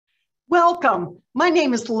Welcome. My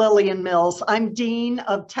name is Lillian Mills. I'm Dean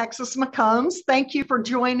of Texas McCombs. Thank you for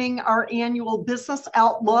joining our annual Business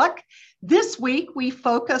Outlook. This week, we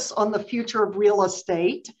focus on the future of real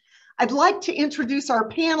estate. I'd like to introduce our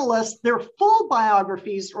panelists. Their full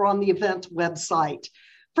biographies are on the event website.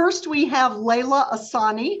 First, we have Leila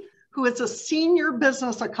Asani, who is a senior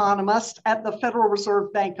business economist at the Federal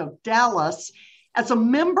Reserve Bank of Dallas. As a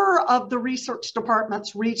member of the research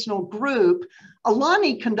department's regional group,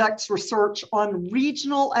 Alani conducts research on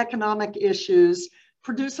regional economic issues,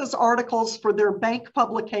 produces articles for their bank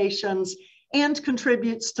publications, and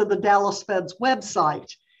contributes to the Dallas Fed's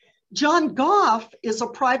website. John Goff is a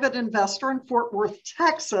private investor in Fort Worth,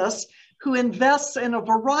 Texas, who invests in a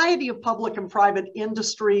variety of public and private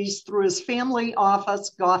industries through his family office,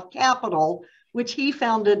 Goff Capital, which he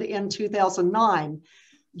founded in 2009.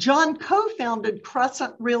 John co-founded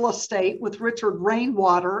Crescent Real Estate with Richard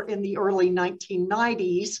Rainwater in the early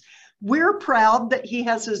 1990s. We're proud that he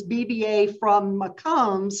has his BBA from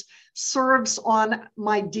McCombs, serves on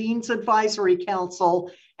my Dean's Advisory Council,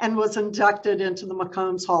 and was inducted into the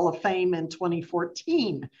McCombs Hall of Fame in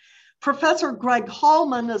 2014. Professor Greg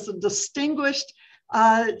Hallman is a distinguished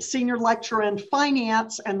senior lecturer in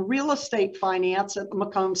finance and real estate finance at the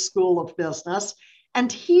McCombs School of Business, and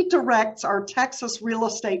he directs our Texas Real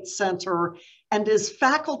Estate Center and is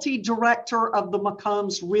faculty director of the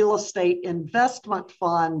McCombs Real Estate Investment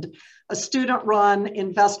Fund, a student-run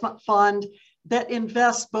investment fund that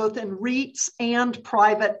invests both in REITs and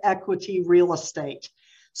private equity real estate.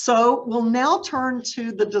 So we'll now turn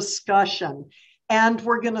to the discussion, and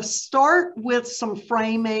we're going to start with some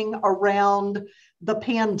framing around the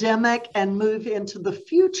pandemic and move into the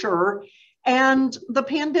future. And the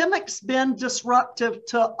pandemic's been disruptive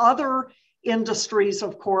to other industries,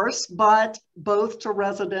 of course, but both to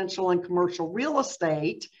residential and commercial real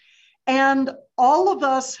estate. And all of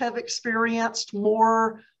us have experienced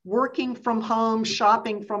more working from home,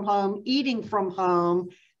 shopping from home, eating from home.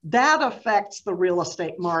 That affects the real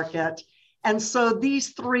estate market. And so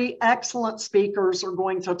these three excellent speakers are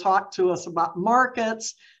going to talk to us about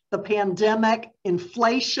markets, the pandemic,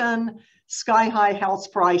 inflation, sky-high house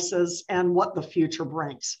prices, and what the future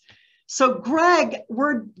brings. So Greg,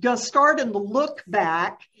 we're going to start in the look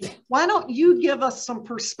back. Why don't you give us some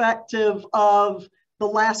perspective of the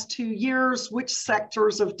last 2 years, which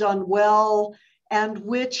sectors have done well and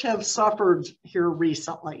which have suffered here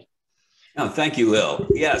recently? No, thank you, Lil.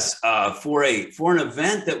 Yes, for an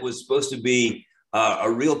event that was supposed to be a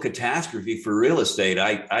real catastrophe for real estate,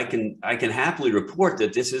 I can happily report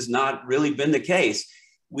that this has not really been the case.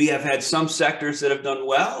 We have had some sectors that have done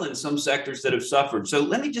well and some sectors that have suffered. So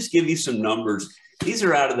let me just give you some numbers. These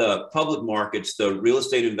are out of the public markets, the real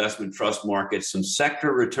estate investment trust markets, some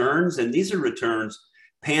sector returns, and these are returns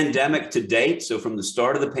pandemic to date. So from the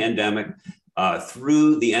start of the pandemic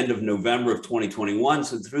through the end of November of 2021,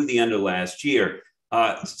 so through the end of last year.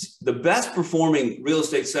 The best performing real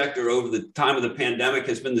estate sector over the time of the pandemic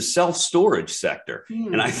has been the self-storage sector.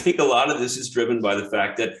 And I think a lot of this is driven by the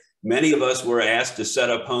fact that many of us were asked to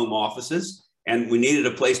set up home offices, and we needed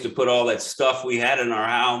a place to put all that stuff we had in our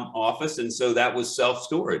home office. And so that was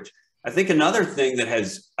self-storage. I think another thing that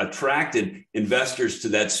has attracted investors to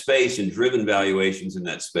that space and driven valuations in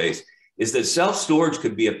that space is that self-storage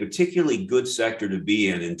could be a particularly good sector to be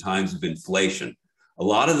in times of inflation. A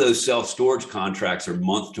lot of those self-storage contracts are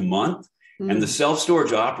month to month. And the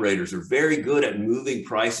self-storage operators are very good at moving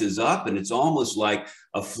prices up. And it's almost like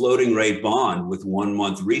a floating rate bond with 1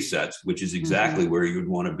 month resets, which is exactly where you would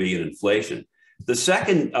want to be in inflation. The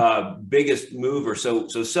second biggest mover, so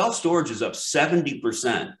self-storage is up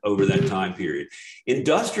 70% over that time period.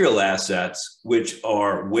 Industrial assets, which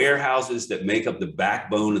are warehouses that make up the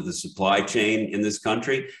backbone of the supply chain in this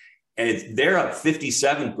country, and they're up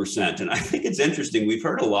 57%. And I think it's interesting. We've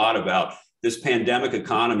heard a lot about this pandemic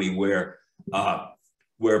economy where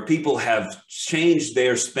people have changed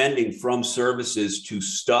their spending from services to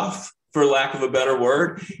stuff, for lack of a better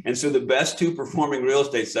word. And so the best two performing real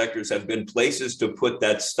estate sectors have been places to put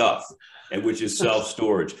that stuff, which is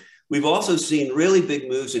self-storage. We've also seen really big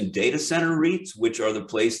moves in data center REITs, which are the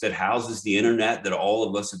place that houses the internet that all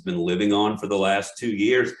of us have been living on for the last 2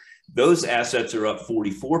 years. Those assets are up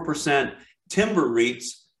 44%. Timber REITs,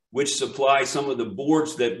 which supply some of the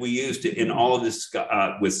boards that we use in all of this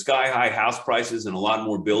with sky-high house prices and a lot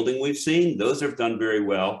more building we've seen, those have done very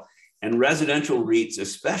well. And residential REITs,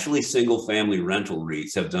 especially single-family rental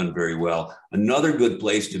REITs, have done very well. Another good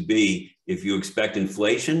place to be if you expect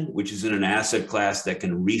inflation, which is in an asset class that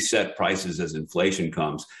can reset prices as inflation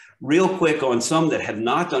comes. Real quick on some that have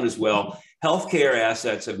not done as well, Healthcare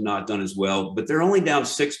assets have not done as well, but they're only down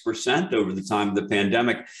 6% over the time of the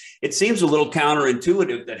pandemic. It seems a little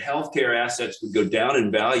counterintuitive that healthcare assets would go down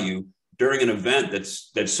in value during an event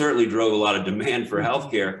that certainly drove a lot of demand for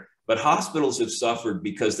healthcare, but hospitals have suffered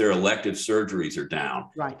because their elective surgeries are down.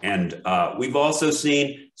 Right. And we've also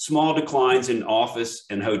seen small declines in office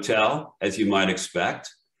and hotel, as you might expect.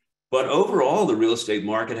 But overall, the real estate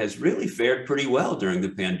market has really fared pretty well during the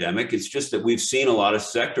pandemic. It's just that we've seen a lot of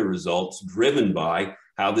sector results driven by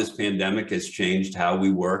how this pandemic has changed how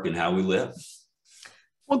we work and how we live.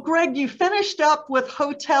 Well, Greg, you finished up with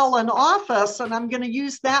hotel and office, and I'm going to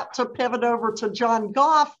use that to pivot over to John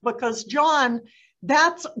Goff, because John,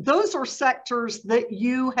 those are sectors that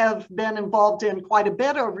you have been involved in quite a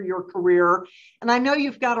bit over your career. And I know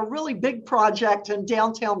you've got a really big project in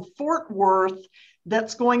downtown Fort Worth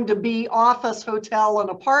that's going to be office, hotel,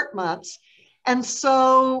 and apartments. And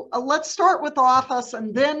so let's start with office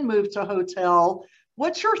and then move to hotel.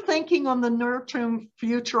 What's your thinking on the near-term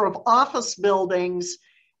future of office buildings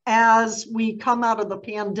as we come out of the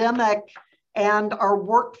pandemic and our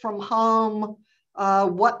work from home,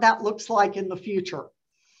 what that looks like in the future?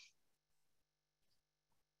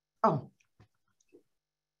 Oh,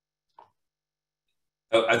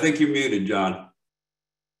 I think you're muted, John.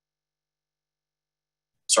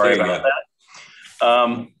 Sorry about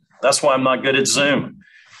that. That's why I'm not good at Zoom.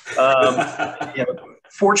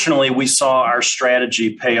 Fortunately, we saw our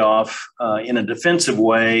strategy pay off in a defensive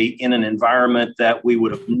way in an environment that we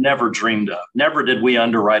would have never dreamed of. Never did we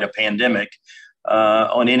underwrite a pandemic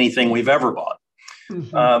on anything we've ever bought.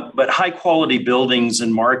 But high quality buildings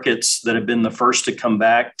in markets that have been the first to come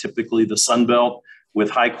back, typically the Sun Belt, with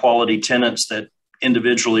high quality tenants that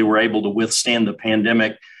individually were able to withstand the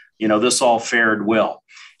pandemic, this all fared well.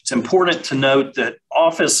 It's important to note that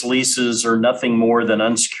office leases are nothing more than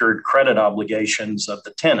unsecured credit obligations of the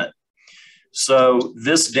tenant. So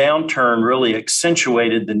this downturn really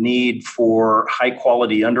accentuated the need for high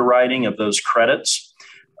quality underwriting of those credits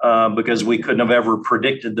because we couldn't have ever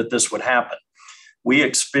predicted that this would happen. We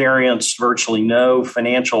experienced virtually no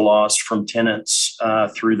financial loss from tenants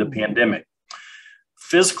through the pandemic.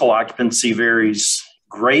 Physical occupancy varies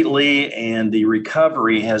greatly, and the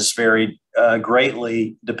recovery has varied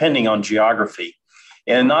greatly depending on geography.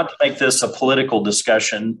 And not to make this a political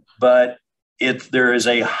discussion, but there is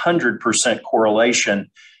 100%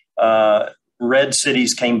 correlation. Red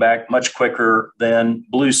cities came back much quicker than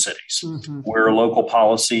blue cities, where local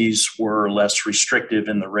policies were less restrictive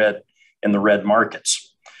in the red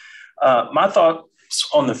markets. My thoughts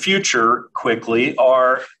on the future quickly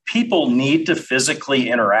are people need to physically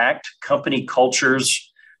interact. Company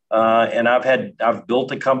cultures, and I've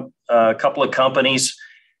built a couple of companies,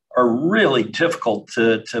 are really difficult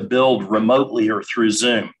to build remotely or through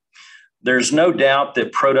Zoom. There's no doubt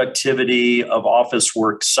that productivity of office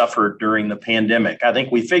work suffered during the pandemic. I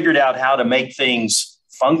think we figured out how to make things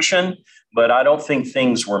function, but I don't think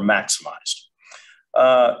things were maximized.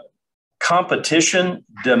 Competition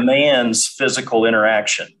demands physical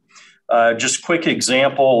interaction. Just quick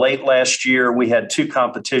example, late last year, we had 2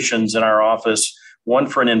 competitions in our office, one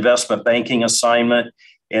for an investment banking assignment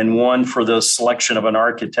and one for the selection of an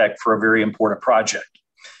architect for a very important project.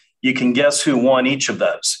 You can guess who won each of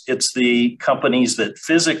those. It's the companies that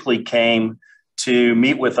physically came to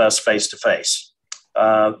meet with us face-to-face.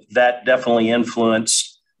 That definitely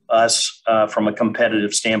influenced us from a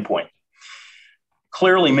competitive standpoint.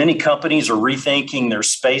 Clearly, many companies are rethinking their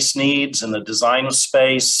space needs and the design of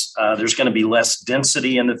space. There's going to be less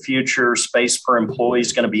density in the future. Space per employee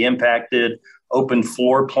is going to be impacted. Open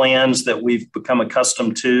floor plans that we've become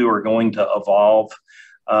accustomed to are going to evolve.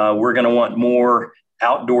 We're going to want more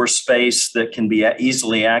outdoor space that can be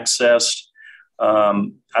easily accessed.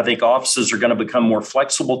 I think offices are going to become more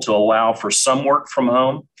flexible to allow for some work from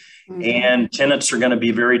home. And tenants are going to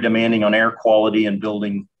be very demanding on air quality and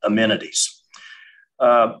building amenities.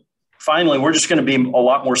 Finally, we're just going to be a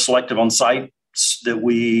lot more selective on sites that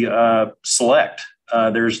we select.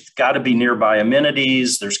 There's got to be nearby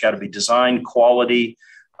amenities. There's got to be design quality.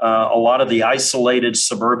 A lot of the isolated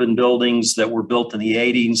suburban buildings that were built in the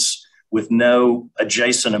 80s with no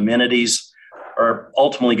adjacent amenities are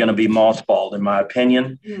ultimately going to be mothballed, in my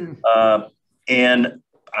opinion. And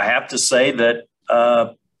I have to say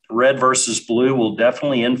that red versus blue will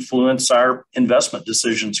definitely influence our investment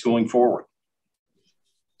decisions going forward.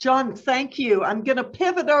 John, thank you. I'm going to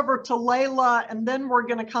pivot over to Layla, and then we're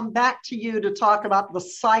going to come back to you to talk about the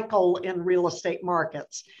cycle in real estate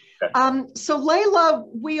markets. Okay. So Layla,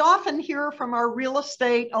 we often hear from our real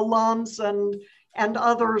estate alums and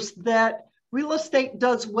others that real estate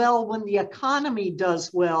does well when the economy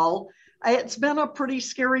does well. It's been a pretty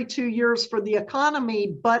scary 2 years for the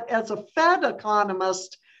economy, but as a Fed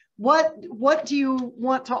economist, what do you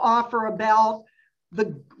want to offer about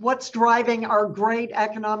what's driving our great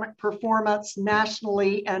economic performance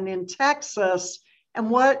nationally and in Texas? And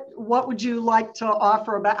what would you like to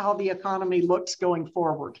offer about how the economy looks going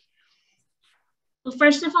forward? Well,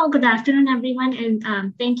 first of all, good afternoon, everyone,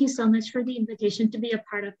 and thank you so much for the invitation to be a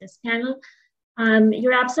part of this panel.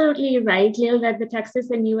 You're absolutely right, Lil, that the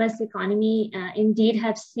Texas and US economy indeed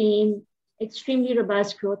have seen extremely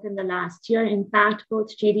robust growth in the last year. In fact,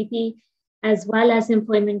 both GDP as well as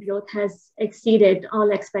employment growth has exceeded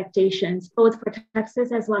all expectations, both for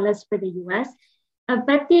Texas as well as for the US.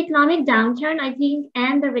 But the economic downturn, I think,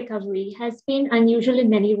 and the recovery has been unusual in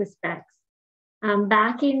many respects.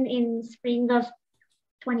 Back in spring of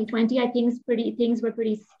 2020, I think things were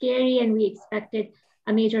pretty scary, and we expected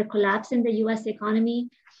a major collapse in the US economy,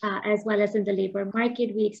 as well as in the labor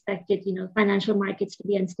market. We expected, financial markets to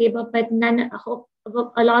be unstable, but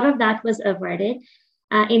a lot of that was averted.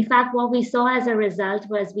 In fact, what we saw as a result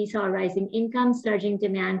was we saw rising incomes, surging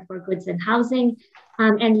demand for goods and housing,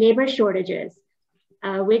 and labor shortages,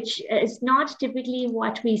 which is not typically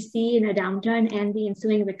what we see in a downturn and the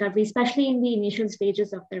ensuing recovery, especially in the initial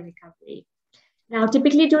stages of the recovery. Now,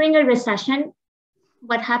 typically during a recession,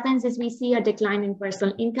 what happens is we see a decline in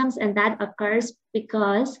personal incomes, and that occurs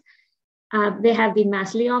because there have been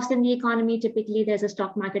mass layoffs in the economy. Typically, there's a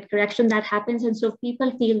stock market correction that happens, and so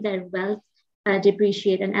people feel their wealth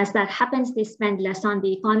depreciate. And as that happens, they spend less on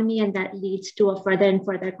the economy, and that leads to a further and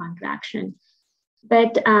further contraction.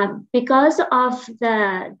 But because of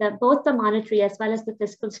both the monetary as well as the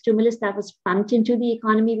fiscal stimulus that was pumped into the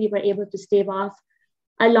economy, we were able to stave off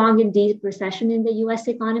a long and deep recession in the US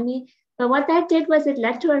economy. But what that did was it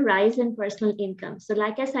led to a rise in personal income. So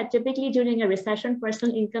like I said, typically during a recession,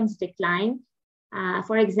 personal incomes decline.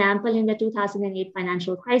 For example, in the 2008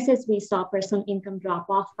 financial crisis, we saw personal income drop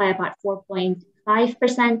off by about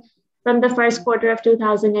 4.5% from the first quarter of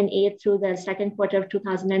 2008 through the second quarter of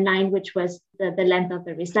 2009, which was the length of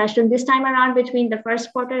the recession. This time around, between the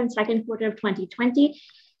first quarter and second quarter of 2020,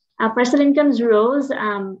 personal incomes rose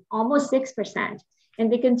almost 6%,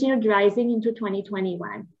 and they continued rising into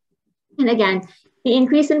 2021. And again, the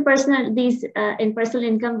increase in personal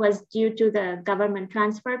income was due to the government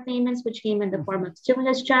transfer payments, which came in the form of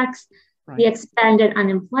stimulus checks, right, the expanded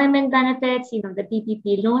unemployment benefits, the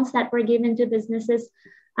PPP loans that were given to businesses,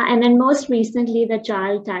 and then most recently, the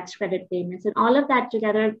child tax credit payments. And all of that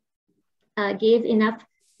together gave enough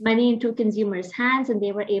money into consumers' hands, and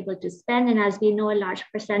they were able to spend. And as we know, a large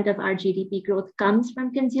percent of our GDP growth comes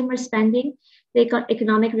from consumer spending. The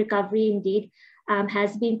economic recovery indeed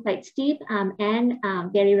has been quite steep and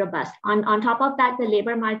very robust. On top of that, the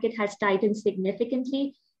labor market has tightened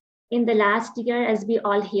significantly in the last year. As we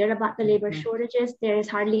all hear about the labor shortages, there is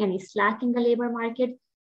hardly any slack in the labor market.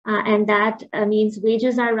 And that means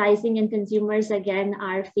wages are rising, and consumers, again,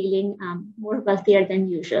 are feeling more wealthier than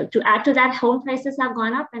usual. To add to that, home prices have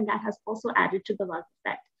gone up, and that has also added to the wealth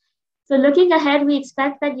effect. So looking ahead, we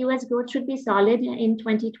expect that US growth should be solid in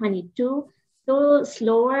 2022. Though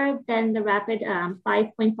slower than the rapid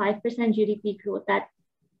 5.5% GDP growth that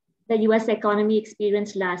the US economy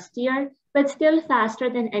experienced last year, but still faster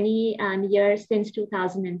than any year since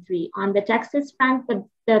 2003. On the Texas front,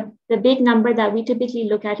 the big number that we typically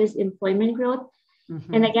look at is employment growth.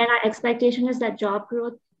 And again, our expectation is that job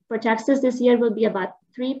growth for Texas this year will be about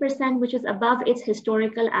 3%, which is above its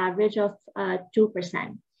historical average of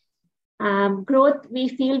 2%. Growth, we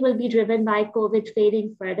feel, will be driven by COVID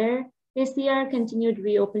fading further this year, continued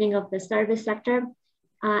reopening of the service sector,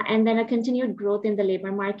 and then a continued growth in the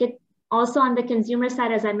labor market. Also on the consumer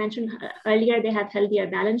side, as I mentioned earlier, they have healthier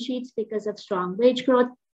balance sheets because of strong wage growth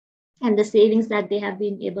and the savings that they have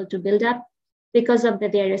been able to build up because of the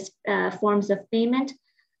various forms of payment.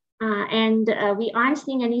 We aren't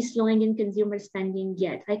seeing any slowing in consumer spending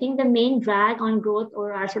yet. I think the main drag on growth,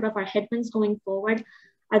 or our headwinds going forward,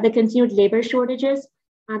 are the continued labor shortages,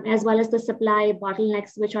 as well as the supply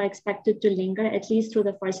bottlenecks, which are expected to linger at least through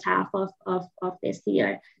the first half of this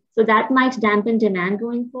year. So that might dampen demand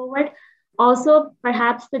going forward. Also,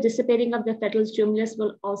 perhaps the dissipating of the federal stimulus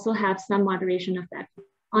will also have some moderation effect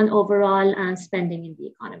on overall spending in the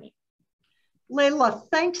economy. Layla,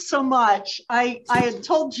 thanks so much. I had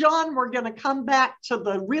told John we're going to come back to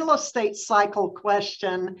the real estate cycle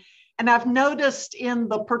question, and I've noticed in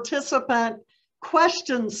the participant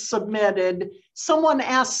questions submitted, someone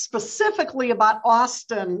asked specifically about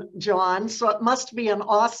Austin, John, so it must be an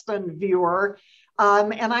Austin viewer.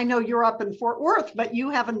 And I know you're up in Fort Worth, but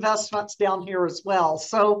you have investments down here as well.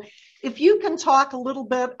 So if you can talk a little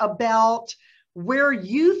bit about where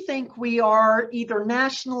you think we are either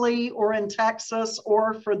nationally or in Texas,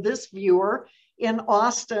 or for this viewer in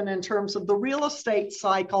Austin, in terms of the real estate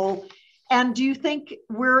cycle. And do you think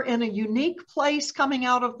we're in a unique place coming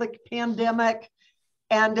out of the pandemic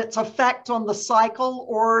and its effect on the cycle,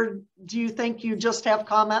 or do you think you just have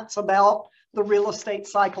comments about the real estate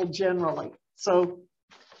cycle generally? So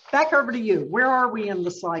back over to you. Where are we in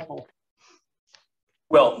the cycle?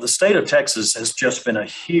 Well, the state of Texas has just been a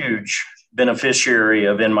huge beneficiary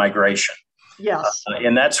of in-migration. Yes.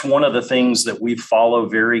 And that's one of the things that we follow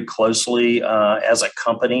very closely as a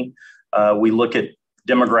company. We look at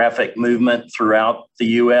demographic movement throughout the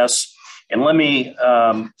U.S. And let me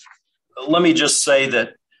just say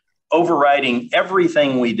that overriding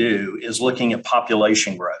everything we do is looking at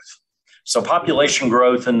population growth. So population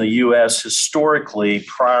growth in the U.S. historically,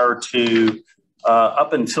 prior to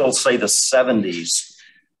up until, say, the 70s,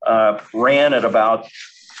 ran at about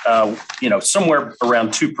somewhere around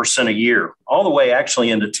 2% a year, all the way actually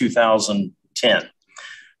into 2010.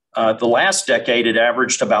 The last decade, it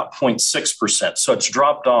averaged about 0.6%. So it's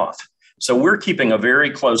dropped off. So we're keeping a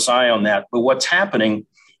very close eye on that. But what's happening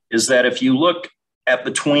is that if you look at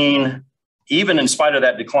even in spite of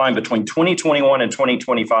that decline, between 2021 and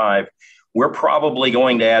 2025, we're probably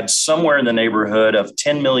going to add somewhere in the neighborhood of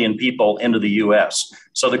 10 million people into the US.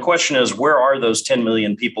 So the question is, where are those 10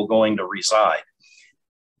 million people going to reside?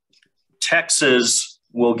 Texas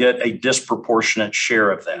will get a disproportionate share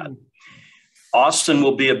of that. Austin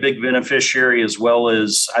will be a big beneficiary, as well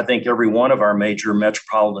as I think every one of our major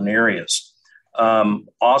metropolitan areas.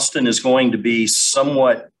 Austin is going to be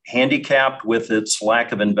somewhat handicapped with its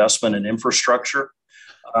lack of investment in infrastructure.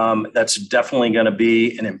 That's definitely going to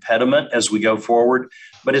be an impediment as we go forward,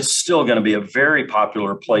 but it's still going to be a very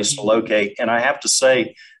popular place to locate. And I have to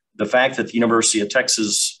say, the fact that the University of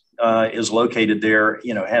Texas is located there,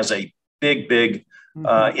 has a big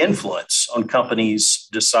influence on companies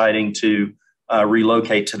deciding to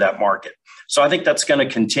relocate to that market. So I think that's going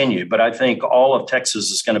to continue, but I think all of Texas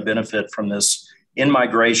is going to benefit from this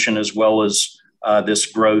in-migration, as well as this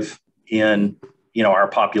growth in, our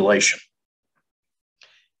population.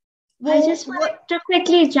 I just wanted to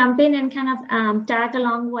quickly jump in and kind of tag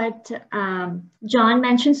along what John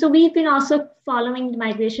mentioned. So we've been also following the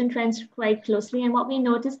migration trends quite closely. And what we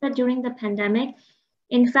noticed that during the pandemic,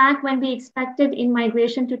 in fact, when we expected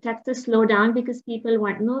in-migration to Texas slow down because people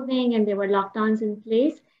weren't moving and there were lockdowns in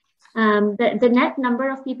place, the net number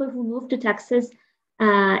of people who moved to Texas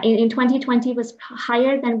in 2020 was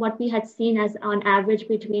higher than what we had seen as on average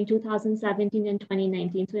between 2017 and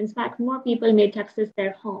 2019. So in fact, more people made Texas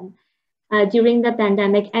their home during the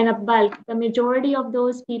pandemic, and a bulk, the majority of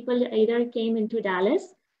those people either came into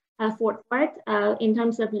Dallas, Fort Worth. In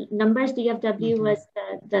terms of numbers, DFW was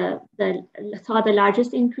saw the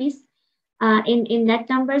largest increase in net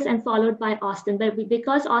numbers, and followed by Austin. But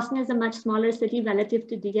because Austin is a much smaller city relative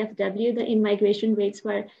to DFW, the in-migration rates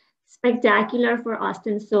were spectacular for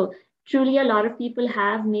Austin. So truly a lot of people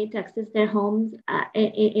have made Texas their homes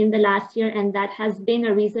in the last year, and that has been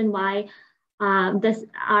a reason why both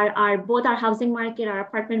our housing market, our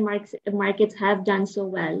apartment markets have done so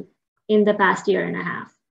well in the past year and a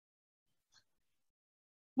half.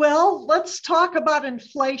 Well, let's talk about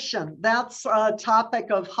inflation. That's a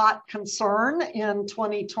topic of hot concern in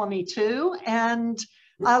 2022. And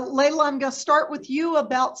Layla, I'm going to start with you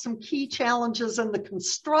about some key challenges in the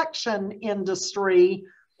construction industry,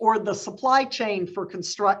 or the supply chain for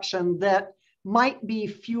construction, that might be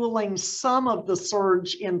fueling some of the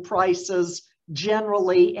surge in prices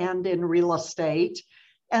generally and in real estate.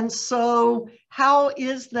 And so how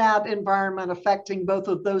is that environment affecting both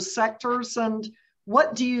of those sectors, and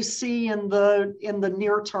what do you see in the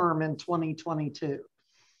near term in 2022?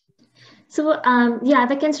 So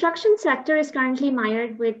the construction sector is currently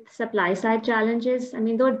mired with supply side challenges. I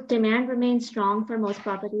mean, though demand remains strong for most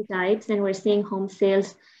property types, and we're seeing home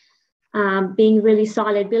sales being really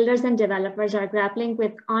solid, builders and developers are grappling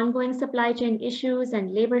with ongoing supply chain issues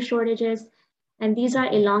and labor shortages. And these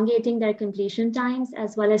are elongating their completion times,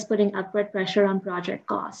 as well as putting upward pressure on project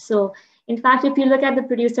costs. So in fact, if you look at the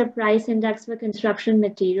producer price index for construction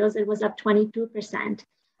materials, it was up 22%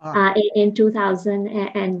 in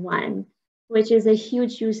 2001, which is a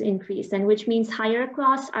huge increase, and which means higher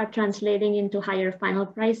costs are translating into higher final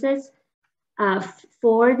prices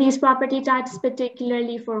for these property types,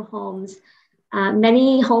 particularly for homes.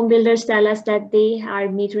 Many home builders tell us that they are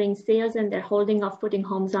metering sales and they're holding off putting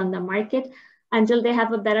homes on the market until they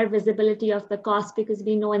have a better visibility of the cost, because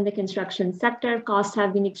we know in the construction sector, costs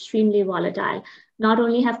have been extremely volatile. Not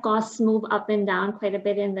only have costs moved up and down quite a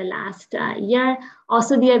bit in the last year,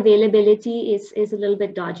 also the availability is a little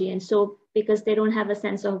bit dodgy. And so because they don't have a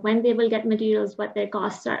sense of when they will get materials, what their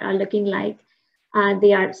costs are looking like.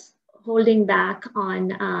 They are holding back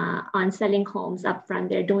on selling homes upfront.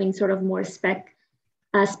 They're doing sort of more spec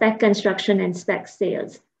construction and spec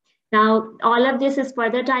sales. Now, all of this is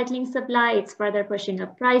further tightening supply. It's further pushing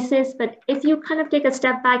up prices. But if you kind of take a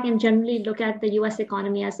step back and generally look at the US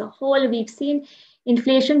economy as a whole, we've seen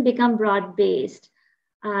inflation become broad-based.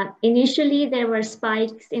 Initially, there were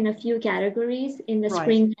spikes in a few categories in the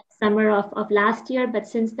spring and summer of last year, but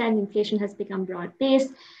since then, inflation has become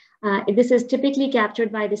broad-based. This is typically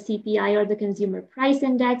captured by the CPI, or the Consumer Price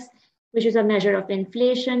Index, which is a measure of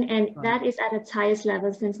inflation, and that is at its highest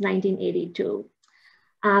level since 1982.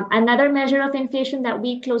 Another measure of inflation that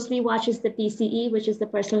we closely watch is the PCE, which is the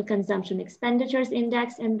Personal Consumption Expenditures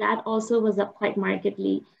Index, and that also was up quite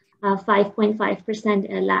markedly,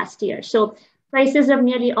 5.5% last year. So prices of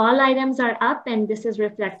nearly all items are up, and this is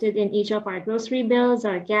reflected in each of our grocery bills,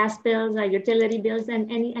 our gas bills, our utility bills,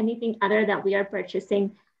 and anything other that we are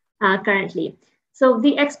purchasing currently. So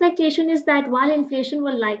the expectation is that while inflation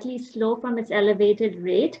will likely slow from its elevated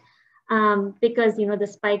rate, because the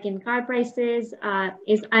spike in car prices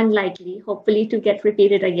is unlikely, hopefully, to get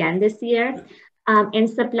repeated again this year. And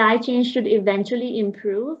supply chain should eventually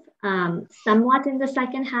improve somewhat in the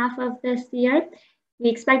second half of this year. We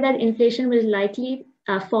expect that inflation will likely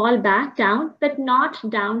fall back down, but not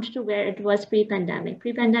down to where it was pre-pandemic.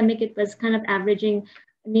 Pre-pandemic, it was kind of averaging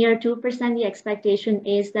near 2%. The expectation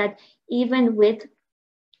is that even with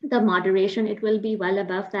the moderation, it will be well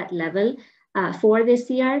above that level for this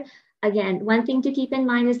year. Again, one thing to keep in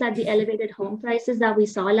mind is that the elevated home prices that we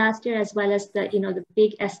saw last year, as well as the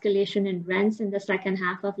big escalation in rents in the second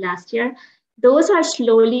half of last year, those are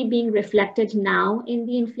slowly being reflected now in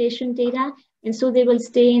the inflation data, and so they will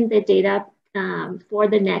stay in the data for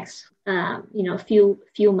the next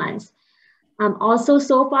few months. Also,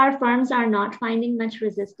 so far, firms are not finding much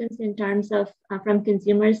resistance in terms of from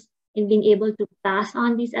consumers in being able to pass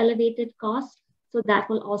on these elevated costs, so that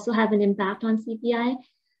will also have an impact on CPI.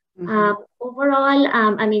 Overall,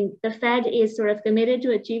 the Fed is sort of committed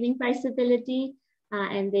to achieving price stability,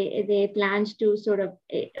 and they plan to sort of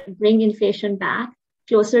bring inflation back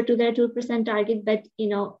closer to their 2% target.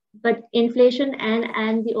 But inflation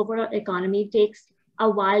and the overall economy takes a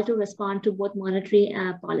while to respond to both monetary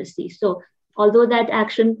policy. So although that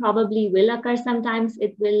action probably will occur sometimes,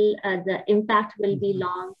 it will the impact will be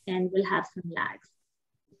long and will have some lags.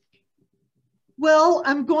 Well,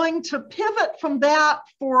 I'm going to pivot from that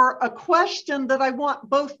for a question that I want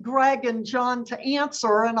both Greg and John to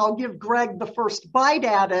answer, and I'll give Greg the first bite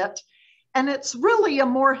at it. And it's really a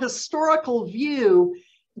more historical view.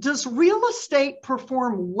 Does real estate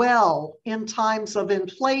perform well in times of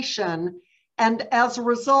inflation? And as a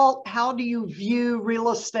result, how do you view real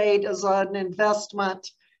estate as an investment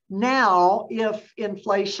now if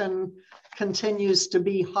inflation continues to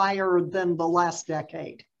be higher than the last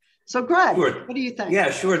decade? So Greg, Sure. What do you think?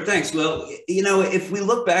 Yeah, sure. Thanks, Lil. If we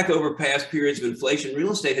look back over past periods of inflation,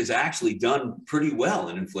 real estate has actually done pretty well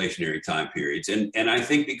in inflationary time periods. And I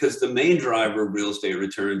think because the main driver of real estate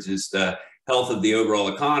returns is the health of the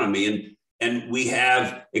overall economy. And we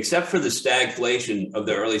have, except for the stagflation of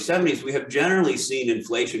the early 70s, we have generally seen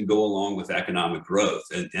inflation go along with economic growth.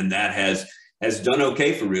 And that has done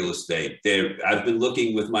okay for real estate. I've been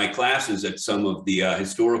looking with my classes at some of the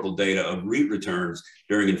historical data of REIT returns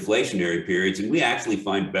during inflationary periods, and we actually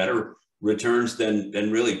find better returns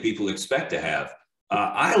than really people expect to have.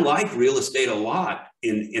 I like real estate a lot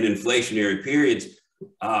in inflationary periods.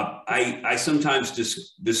 I sometimes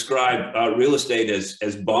describe real estate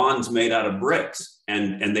as bonds made out of bricks,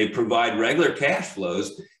 and they provide regular cash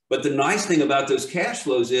flows. But the nice thing about those cash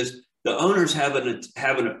flows is the owners have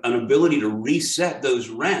an ability to reset those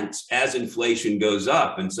rents as inflation goes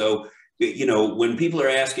up. And so, when people are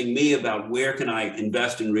asking me about where can I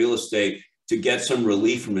invest in real estate to get some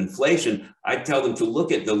relief from inflation, I tell them to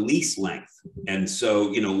look at the lease length. And so,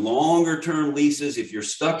 longer term leases, if you're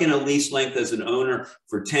stuck in a lease length as an owner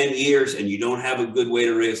for 10 years and you don't have a good way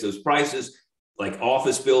to raise those prices, like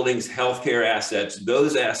office buildings, healthcare assets,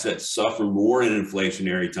 those assets suffer more in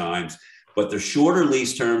inflationary times. But the shorter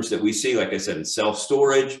lease terms that we see, like I said, in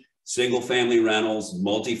self-storage, single-family rentals,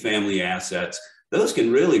 multifamily assets, those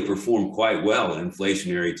can really perform quite well in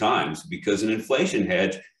inflationary times because an inflation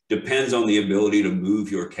hedge depends on the ability to move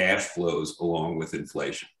your cash flows along with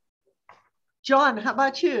inflation. John, how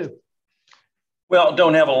about you? Well,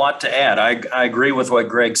 don't have a lot to add. I agree with what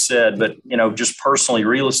Greg said, but just personally,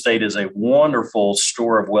 real estate is a wonderful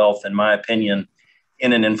store of wealth, in my opinion,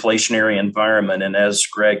 in an inflationary environment. And as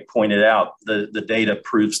Greg pointed out, the data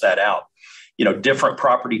proves that out. different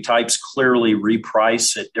property types clearly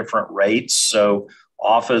reprice at different rates. So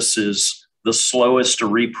office is the slowest to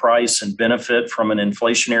reprice and benefit from an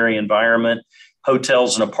inflationary environment.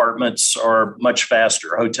 Hotels and apartments are much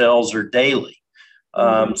faster. Hotels are daily.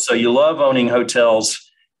 So you love owning hotels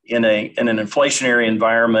in an inflationary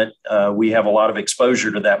environment. We have a lot of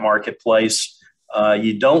exposure to that marketplace.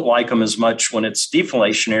 You don't like them as much when it's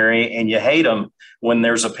deflationary, and you hate them when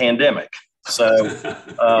there's a pandemic. So,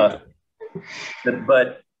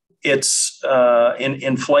 but it's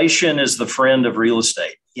inflation is the friend of real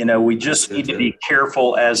estate. We just need to be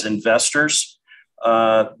careful as investors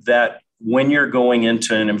that when you're going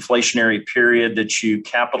into an inflationary period, that you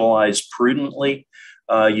capitalize prudently.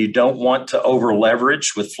 You don't want to over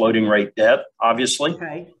leverage with floating rate debt, obviously,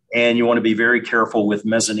 and you want to be very careful with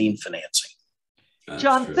mezzanine financing.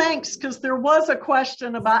 John, thanks, because there was a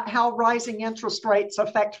question about how rising interest rates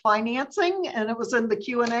affect financing, and it was in the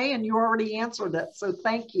Q&A, and you already answered it, so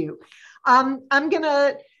thank you. I'm going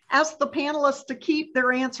to ask the panelists to keep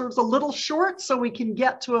their answers a little short so we can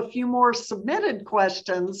get to a few more submitted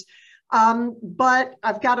questions, but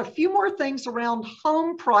I've got a few more things around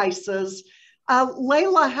home prices.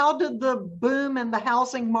 Layla, how did the boom in the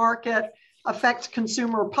housing market affect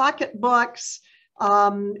consumer pocketbooks?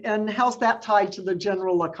 And how's that tied to the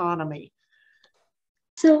general economy?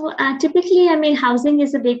 So typically, housing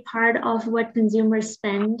is a big part of what consumers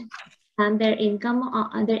spend their income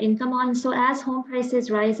on. So as home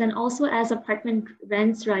prices rise and also as apartment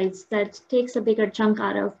rents rise, that takes a bigger chunk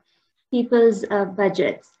out of people's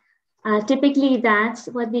budgets. Typically, that's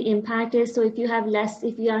what the impact is. So if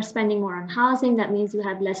you are spending more on housing, that means you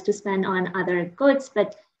have less to spend on other goods.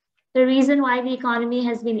 But the reason why the economy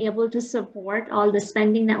has been able to support all the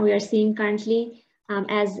spending that we are seeing currently,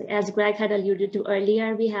 as Greg had alluded to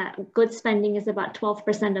earlier, goods spending is about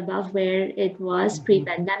 12% above where it was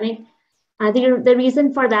pre-pandemic. The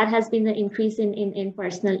reason for that has been the increase in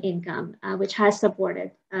personal income, which has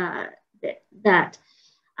supported that.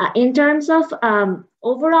 In terms of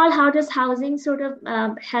overall, how does housing sort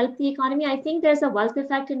of help the economy? I think there's a wealth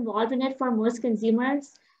effect involved in it for most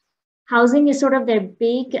consumers. Housing is sort of their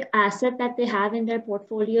big asset that they have in their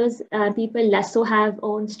portfolios. People less so have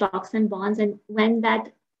owned stocks and bonds. And when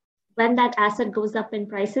that asset goes up in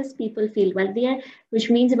prices, people feel wealthier, which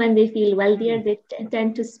means when they feel wealthier, they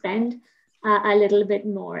tend to spend a little bit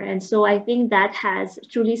more. And so I think that has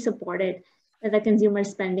truly supported the consumer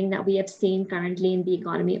spending that we have seen currently in the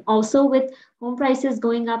economy. Also, with home prices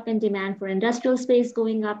going up and demand for industrial space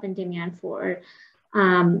going up and demand for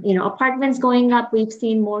apartments going up, we've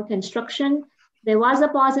seen more construction. There was a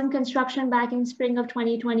pause in construction back in spring of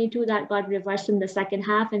 2022 that got reversed in the second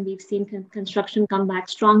half, and we've seen construction come back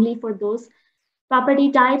strongly for those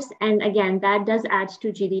property types. And again, that does add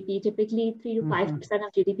to GDP. Typically, 3 to 5%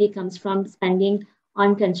 of GDP comes from spending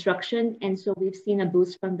on construction, and so we've seen a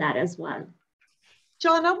boost from that as well.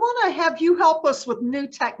 John, I want to have you help us with new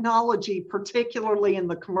technology, particularly in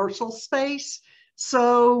the commercial space.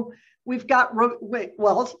 So we've got,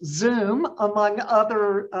 Zoom, among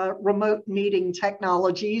other remote meeting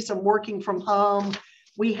technologies and working from home.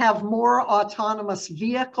 We have more autonomous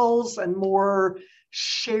vehicles and more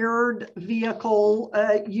shared vehicle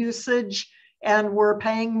usage, and we're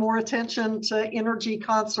paying more attention to energy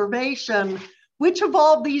conservation. Which of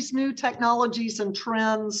all these new technologies and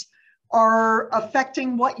trends are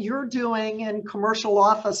affecting what you're doing in commercial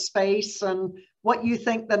office space and what you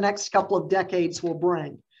think the next couple of decades will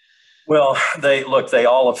bring? Well, they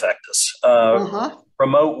all affect us.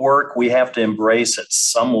 Remote work, we have to embrace at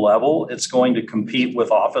some level. It's going to compete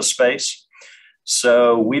with office space.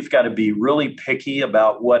 So we've got to be really picky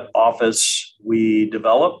about what office we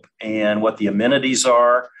develop and what the amenities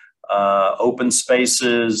are, open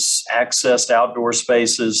spaces, accessed outdoor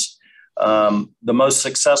spaces. The most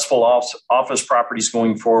successful office properties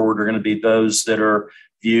going forward are going to be those that are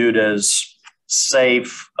viewed as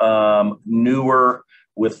safe, newer,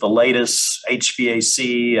 with the latest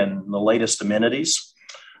HVAC and the latest amenities.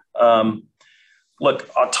 Look,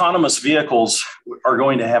 autonomous vehicles are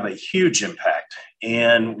going to have a huge impact.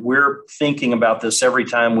 And we're thinking about this every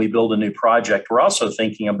time we build a new project. We're also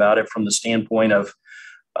thinking about it from the standpoint of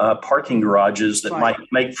parking garages that might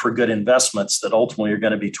make for good investments that ultimately are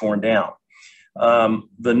going to be torn down.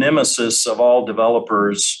 The nemesis of all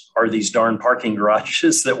developers are these darn parking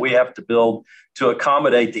garages that we have to build to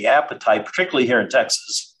accommodate the appetite, particularly here in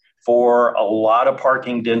Texas, for a lot of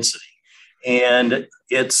parking density. And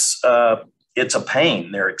it's a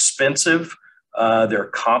pain. They're expensive.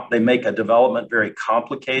 They make a development very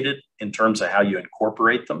complicated in terms of how you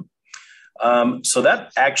incorporate them. So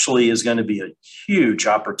that actually is going to be a huge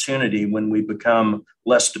opportunity when we become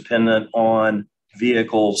less dependent on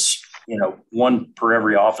vehicles, one per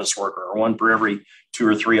every office worker or one per every 2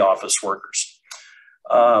 or 3 office workers.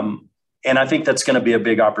 And I think that's going to be a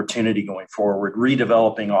big opportunity going forward,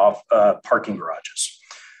 redeveloping parking garages.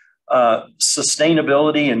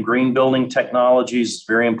 Sustainability and green building technologies is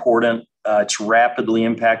very important. It's rapidly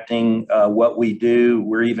impacting what we do.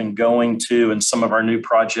 We're even going to, in some of our new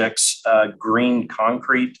projects, green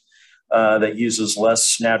concrete that uses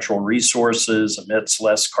less natural resources, emits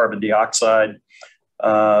less carbon dioxide.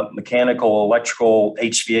 Mechanical, electrical,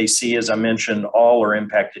 HVAC, as I mentioned, all are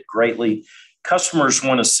impacted greatly. Customers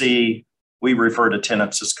want to see, we refer to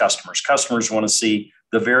tenants as customers. Customers want to see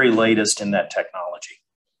the very latest in that technology.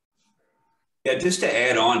 Yeah, just to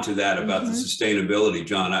add on to that about the sustainability,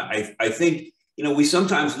 John, I think, we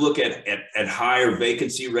sometimes look at higher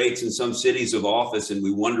vacancy rates in some cities of office and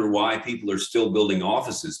we wonder why people are still building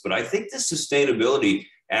offices. But I think the sustainability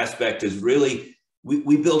aspect is really,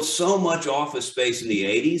 we built so much office space in the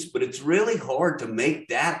 80s, but it's really hard to make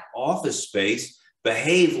that office space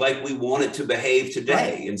behave like we want it to behave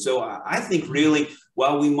today. And so I think really,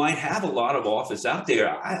 while we might have a lot of office out there,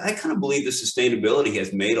 I kind of believe the sustainability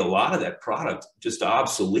has made a lot of that product just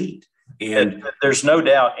obsolete. And there's no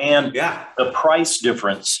doubt. And the price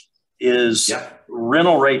difference is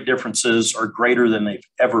rental rate differences are greater than they've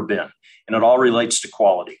ever been. And it all relates to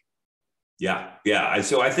quality. Yeah.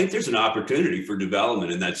 So I think there's an opportunity for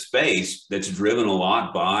development in that space that's driven a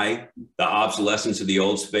lot by the obsolescence of the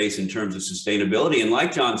old space in terms of sustainability. And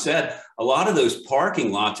like John said, a lot of those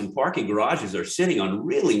parking lots and parking garages are sitting on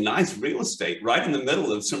really nice real estate right in the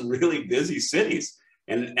middle of some really busy cities.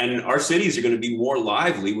 And our cities are going to be more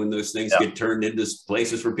lively when those things get turned into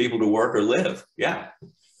places for people to work or live. Yeah.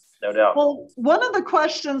 No doubt. Well, one of the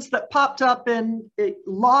questions that popped up in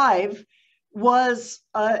live was,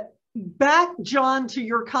 back, John, to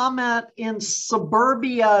your comment in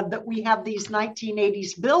suburbia that we have these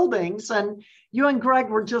 1980s buildings, and you and Greg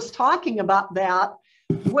were just talking about that.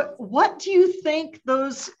 What do you think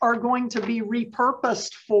those are going to be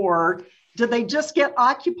repurposed for? Do they just get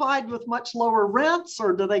occupied with much lower rents,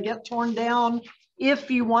 or do they get torn down? If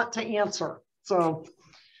you want to answer. So,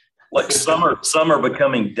 like some are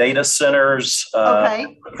becoming data centers,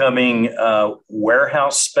 becoming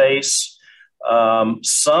warehouse space.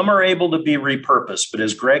 Some are able to be repurposed, but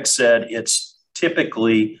as Greg said, it's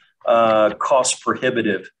typically cost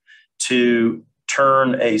prohibitive to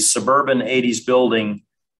turn a suburban 80s building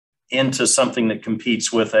into something that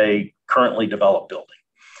competes with a currently developed building.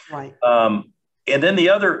 Right. And then the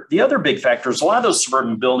other big factor is a lot of those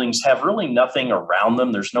suburban buildings have really nothing around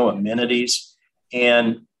them. There's no amenities,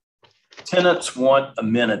 and tenants want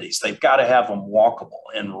amenities. They've got to have them walkable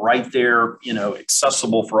and right there,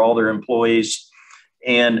 accessible for all their employees.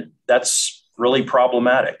 And that's really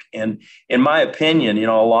problematic. And in my opinion,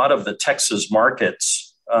 a lot of the Texas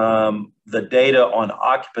markets, the data on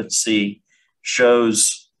occupancy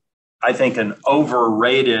shows, I think, an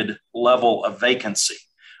overrated level of vacancy.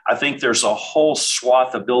 I think there's a whole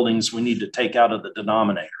swath of buildings we need to take out of the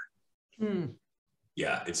denominator.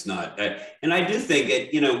 Yeah, it's not. And I do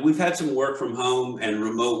think, we've had some work from home and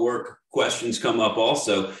remote work questions come up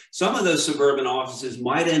also. Some of those suburban offices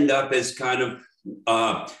might end up as kind of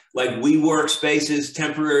like WeWork spaces,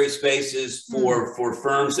 temporary spaces for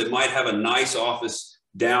firms that might have a nice office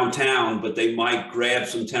downtown, but they might grab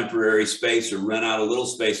some temporary space or rent out a little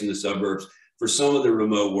space in the suburbs for some of the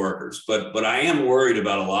remote workers. But I am worried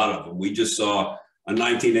about a lot of them. We just saw a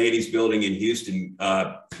 1980s building in Houston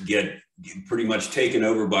get pretty much taken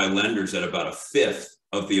over by lenders at about a fifth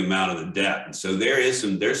of the amount of the debt. And so there's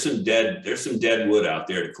some dead wood out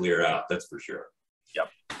there to clear out. That's for sure. Yep.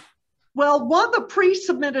 Well, one of the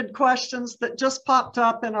pre-submitted questions that just popped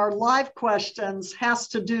up in our live questions has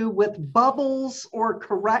to do with bubbles or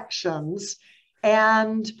corrections.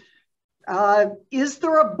 And is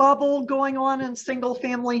there a bubble going on in single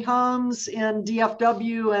family homes in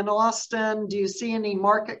DFW and Austin? Do you see any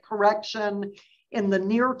market correction in the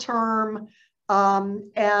near term?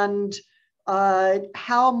 And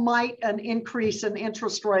how might an increase in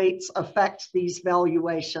interest rates affect these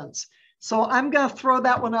valuations? So I'm going to throw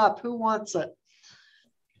that one up. Who wants it?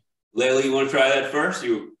 Layla, you want to try that first?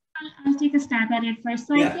 I'll take a stab at it first.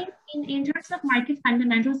 So I think in terms of market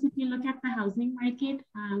fundamentals, if you look at the housing market,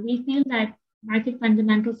 we feel that market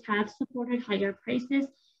fundamentals have supported higher prices.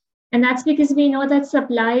 And that's because we know that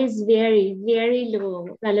supply is very, very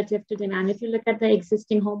low relative to demand. If you look at the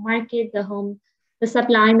existing home market, the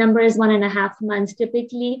supply number is 1.5 months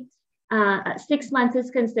typically. 6 months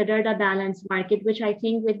is considered a balanced market, which I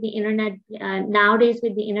think with the internet, nowadays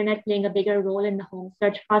with the internet playing a bigger role in the home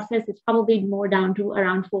search process, it's probably more down to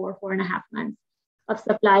around 4.5 months of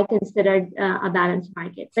supply considered a balanced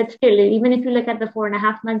market. But still, even if you look at the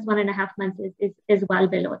 4.5 months, 1.5 months is well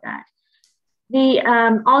below that.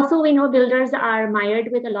 Also, we know builders are mired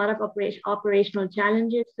with a lot of operational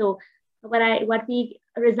challenges. So what we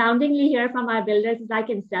resoundingly hear from our builders is, I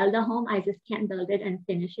can sell the home, I just can't build it and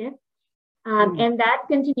finish it. And that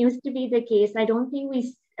continues to be the case. I don't think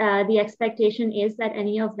the expectation is that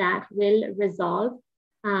any of that will resolve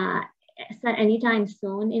anytime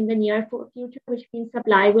soon in the near future, which means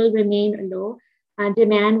supply will remain low.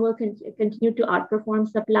 Demand will continue to outperform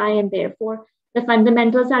supply, and therefore the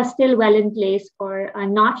fundamentals are still well in place for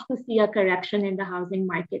not to see a correction in the housing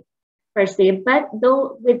market per se. But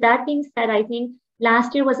though, with that being said, I think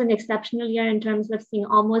last year was an exceptional year in terms of seeing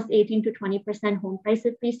almost 18 to 20% home price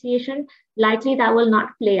appreciation. Likely that will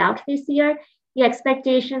not play out this year. The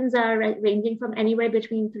expectations are ranging from anywhere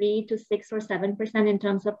between 3 to 6 or 7% in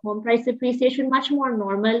terms of home price appreciation, much more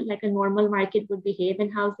normal, like a normal market would behave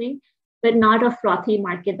in housing, but not a frothy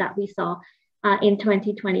market that we saw in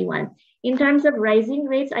 2021. In terms of rising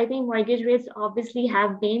rates, I think mortgage rates obviously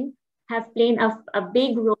have played a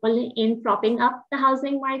big role in propping up the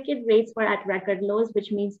housing market. Rates were at record lows,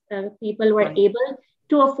 which means people were able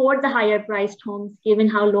to afford the higher priced homes given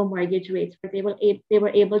how low mortgage rates were. They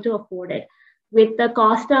were able to afford it. With the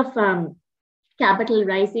cost of capital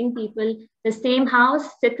rising, the same house,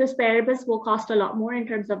 ceteris paribus, will cost a lot more in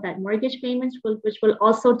terms of that mortgage payments, which will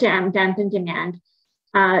also dampen demand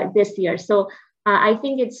this year. So I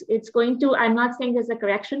think it's going to, I'm not saying there's a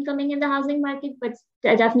correction coming in the housing market, but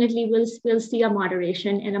definitely we'll see a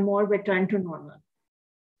moderation and a more return to normal.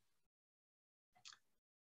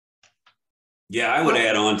 Yeah, I would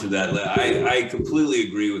add on to that. I completely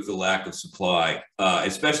agree with the lack of supply,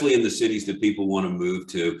 especially in the cities that people want to move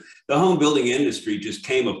to. The home building industry just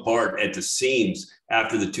came apart at the seams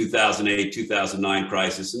after the 2008-2009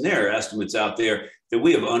 crisis. And there are estimates out there that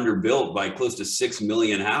we have underbuilt by close to 6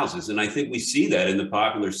 million houses. And I think we see that in the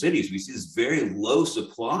popular cities. We see this very low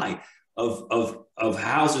supply of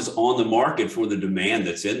houses on the market for the demand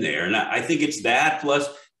that's in there. And I think it's that, plus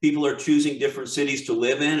people are choosing different cities to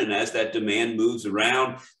live in. And as that demand moves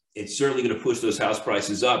around, it's certainly going to push those house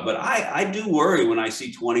prices up. But I do worry when I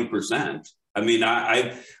see 20%. I mean,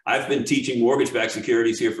 I've been teaching mortgage-backed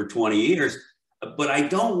securities here for 20 years, but I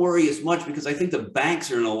don't worry as much because I think the banks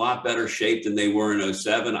are in a lot better shape than they were in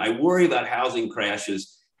 2007. I worry about housing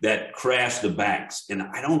crashes that crash the banks. And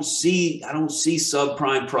I don't see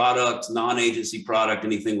subprime products, non-agency product,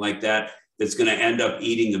 anything like that, that's going to end up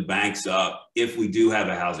eating the banks up if we do have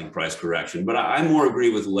a housing price correction. But I more agree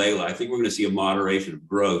with Leila. I think we're going to see a moderation of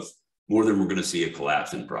growth more than we're going to see a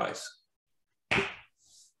collapse in price.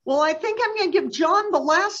 Well, I think I'm going to give John the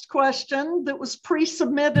last question that was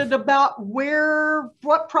pre-submitted about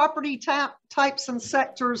what property types and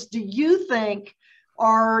sectors do you think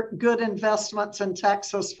are good investments in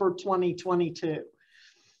Texas for 2022?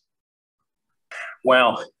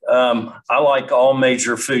 Well, I like all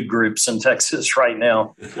major food groups in Texas right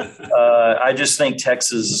now. I just think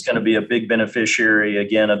Texas is going to be a big beneficiary,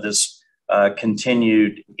 again, of this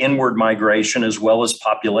continued inward migration as well as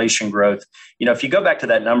population growth. You know, if you go back to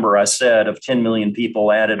that number I said of 10 million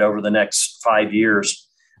people added over the next 5 years,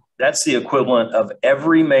 that's the equivalent of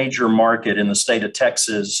every major market in the state of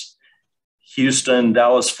Texas, Houston,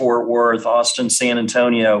 Dallas, Fort Worth, Austin, San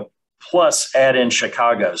Antonio, plus add in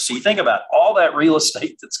Chicago. So you think about all that real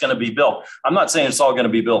estate that's going to be built. I'm not saying it's all going to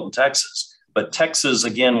be built in Texas, but Texas,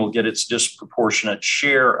 again, will get its disproportionate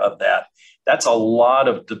share of that. That's a lot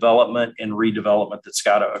of development and redevelopment that's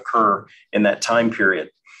got to occur in that time period.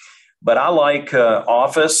 But I like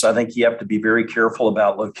office. I think you have to be very careful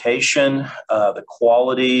about location, the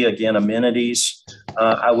quality, again, amenities.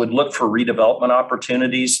 I would look for redevelopment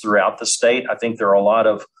opportunities throughout the state. I think there are a lot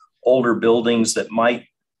of older buildings that might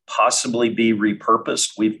possibly be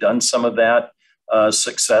repurposed. We've done some of that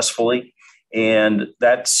successfully. And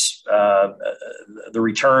that's the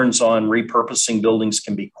returns on repurposing buildings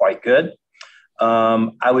can be quite good.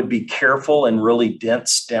 I would be careful in really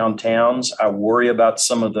dense downtowns. I worry about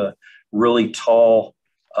some of the really tall,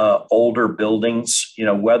 older buildings, you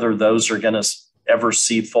know, whether those are going to ever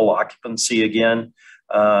see full occupancy again.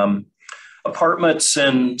 Apartments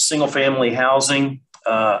and single family housing,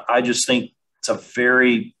 I just think it's a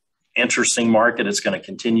very interesting market. It's going to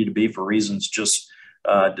continue to be for reasons just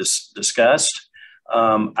discussed.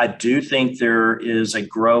 I do think there is a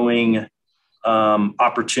growing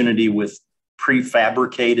opportunity with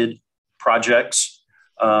prefabricated projects,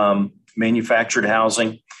 manufactured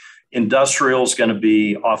housing. Industrial is going to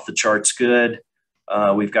be off the charts good.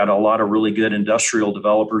 We've got a lot of really good industrial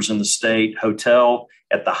developers in the state. Hotel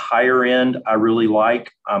at the higher end, I really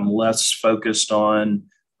like. I'm less focused on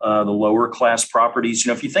the lower class properties.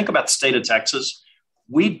 If you think about the state of Texas,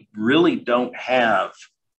 we really don't have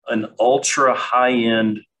an ultra high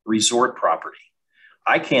end resort property.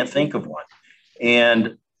 I can't think of one.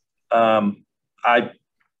 And I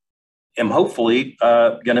am hopefully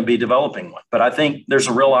going to be developing one. But I think there's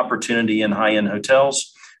a real opportunity in high end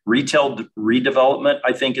hotels. Retail redevelopment,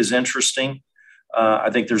 I think, is interesting. I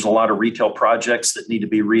think there's a lot of retail projects that need to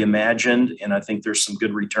be reimagined, and I think there's some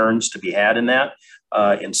good returns to be had in that,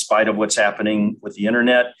 in spite of what's happening with the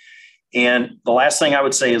internet. And the last thing I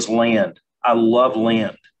would say is land. I love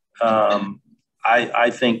land. I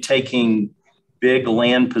think taking big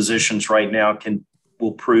land positions right now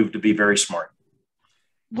will prove to be very smart.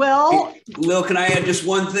 Well, hey, Lil, can I add just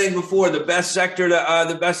one thing before the best sector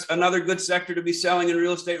to another good sector to be selling in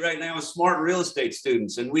real estate right now is smart real estate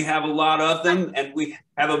students. And we have a lot of them, and we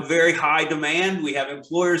have a very high demand. We have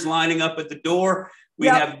employers lining up at the door. We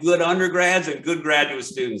have good undergrads and good graduate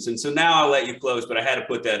students. And so now I'll let you close, but I had to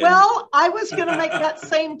put that in. Well, I was going to make that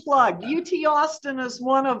same plug. UT Austin is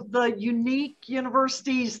one of the unique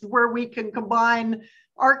universities where we can combine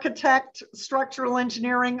architect, structural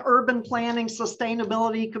engineering, urban planning,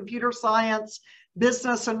 sustainability, computer science,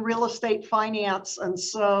 business, and real estate finance. And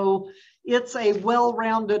so it's a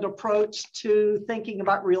well-rounded approach to thinking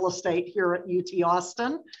about real estate here at UT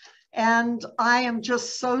Austin. And I am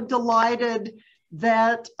just so delighted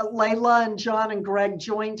that Layla and John and Greg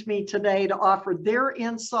joined me today to offer their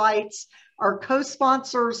insights. Our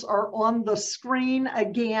co-sponsors are on the screen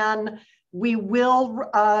again. We will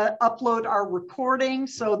upload our recording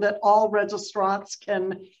so that all registrants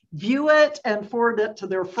can view it and forward it to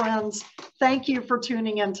their friends. Thank you for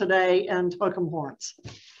tuning in today, and hook 'em horns.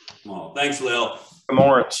 Well, thanks, Lil.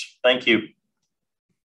 Morris, thank you.